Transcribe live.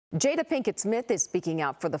Jada Pinkett Smith is speaking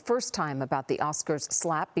out for the first time about the Oscars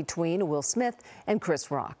slap between Will Smith and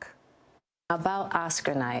Chris Rock. About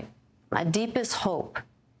Oscar night, my deepest hope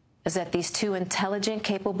is that these two intelligent,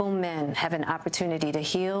 capable men have an opportunity to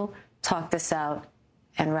heal, talk this out,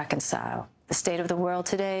 and reconcile. The state of the world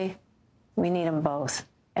today, we need them both.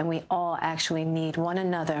 And we all actually need one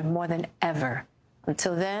another more than ever.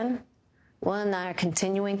 Until then, Will and I are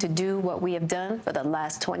continuing to do what we have done for the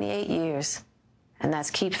last 28 years. And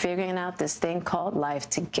that's keep figuring out this thing called life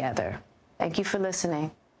together. Thank you for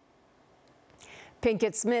listening.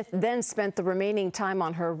 Pinkett Smith then spent the remaining time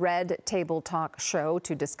on her Red Table Talk show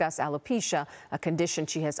to discuss alopecia, a condition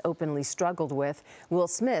she has openly struggled with. Will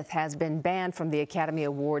Smith has been banned from the Academy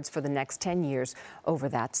Awards for the next 10 years over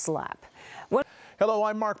that slap. Hello,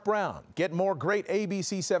 I'm Mark Brown. Get more great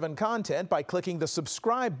ABC7 content by clicking the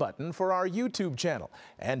subscribe button for our YouTube channel.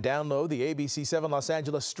 And download the ABC7 Los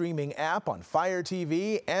Angeles streaming app on Fire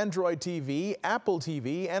TV, Android TV, Apple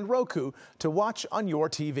TV, and Roku to watch on your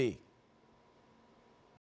TV.